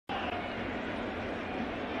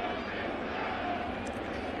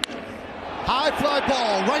High fly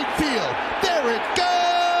ball, right field. There it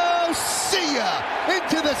goes. See ya.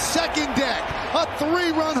 Into the second deck. A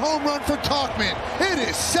 3-run home run for Tauchman. It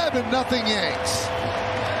is 7-0 Yanks.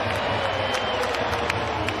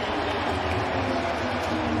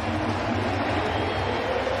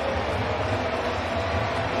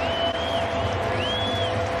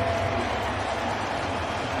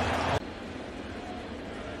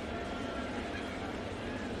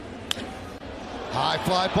 High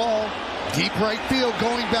fly ball, deep right field,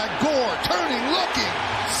 going back, Gore, turning, looking,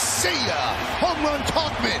 see ya! Home run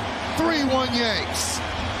Tauchman, 3-1 Yanks.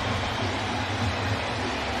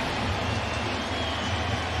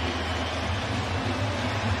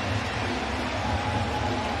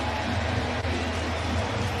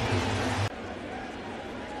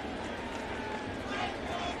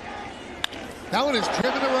 That one is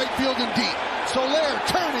driven to right field and deep. Soler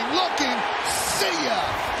turning, looking, see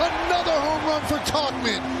ya! Another home run for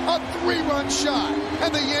Tauchman, a 3-run shot,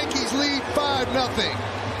 and the Yankees lead 5-0.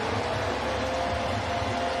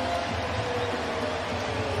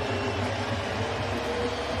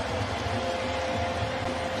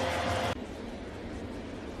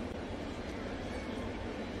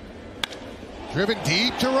 Driven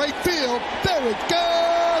deep to right field, there it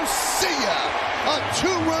goes, see ya! A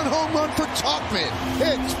 2-run home run for Tauchman.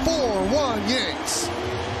 It's 4-1 Yanks.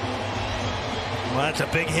 Well, that's a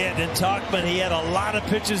big hit. And Tauchman, he had a lot of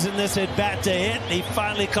pitches in this at-bat to hit. He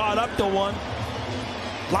finally caught up to one.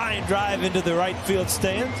 Line drive into the right field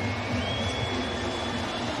stand.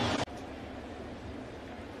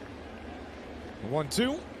 The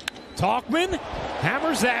 1-2. Tauchman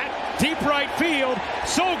hammers that. Deep right field.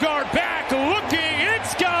 Sogard back looking.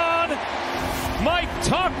 It's gone. Mike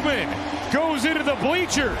Tauchman goes into the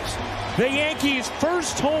bleachers. The Yankees'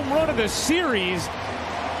 first home run of the series.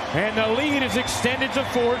 And the lead is extended to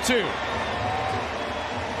 4-2.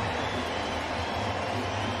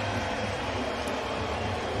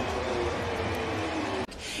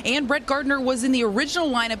 And Brett Gardner was in the original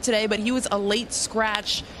lineup today, but he was a late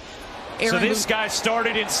scratch. So this guy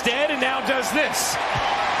started instead and now does this.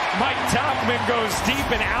 Mike Tauchman goes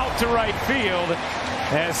deep and out to right field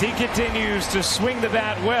as he continues to swing the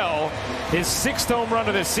bat well. His 6th home run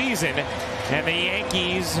of the season. And the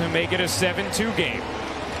Yankees make it a 7-2 game.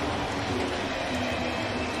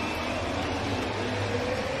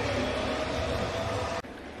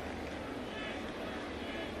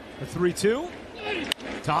 The 3-2.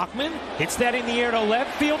 Tauchman hits that in the air to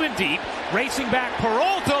left field and deep. Racing back,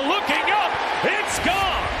 Peralta looking up. It's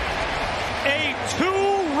gone. A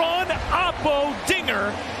 2-run oppo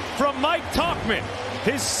dinger from Mike Tauchman.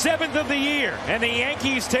 His 7th of the year. And the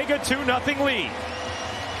Yankees take a 2-0 lead.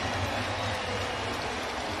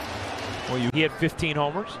 Well, he had 15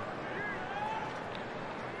 homers.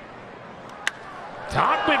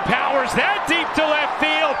 Tauchman powers that deep to left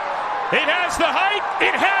field. It has the height,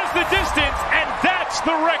 it has the distance, and that's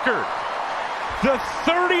the record. The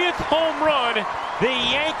 30th home run the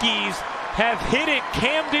Yankees have hit at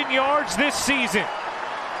Camden Yards this season.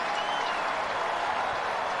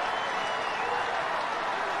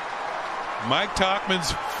 Mike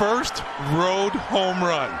Tauchman's first road home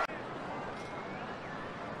run.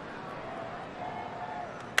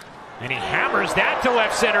 And he hammers that to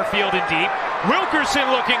left center field and deep.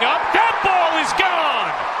 Wilkerson looking up. That ball is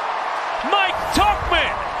gone. Mike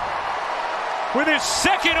Tauchman with his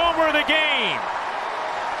 2nd homer of the game.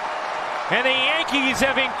 And the Yankees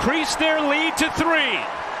have increased their lead to 3.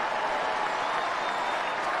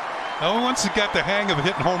 Oh, once he got the hang of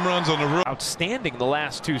hitting home runs on the road. Outstanding the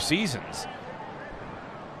last 2 seasons.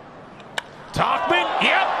 Tauchman,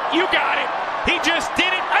 yep, you got it. He just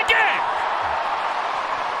did it again.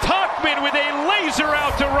 Tauchman with a laser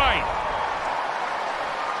out to right.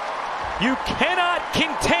 You cannot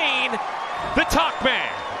contain the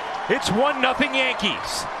Tauchman. It's 1-0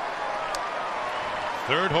 Yankees.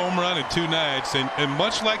 3rd home run in 2 nights, and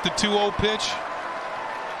much like the 2-0 pitch,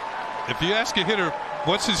 if you ask a hitter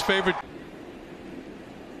what's his favorite.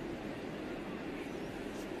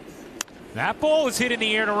 That ball is hit in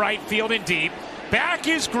the air to right field and deep. Back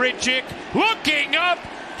is Grichuk looking up.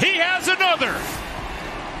 He has another.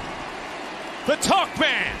 The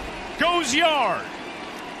Tauchman goes yard.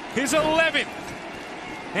 His 11th.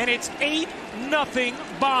 And it's 8-0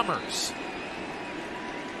 Bombers.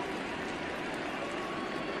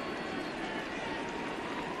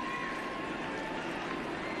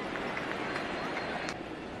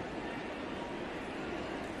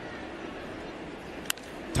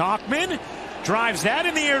 Tauchman drives that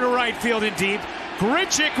in the air to right field and deep.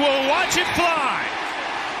 Grichuk will watch it fly.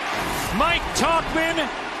 Mike Tauchman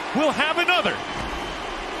will have another.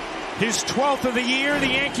 His 12th of the year. The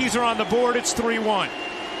Yankees are on the board. It's 3-1.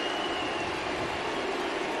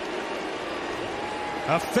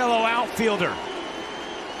 A fellow outfielder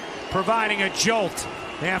providing a jolt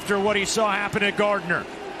after what he saw happen at Gardner.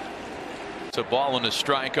 It's a ball and a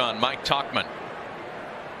strike on Mike Tauchman.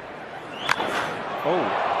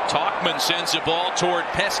 Tauchman sends a ball toward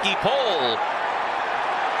pesky pole.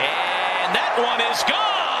 And that one is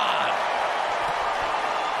gone.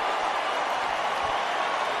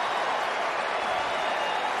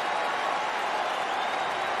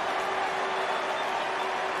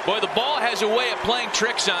 Boy, the ball has a way of playing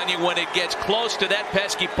tricks on you when it gets close to that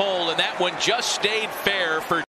pesky pole, and that one just stayed fair for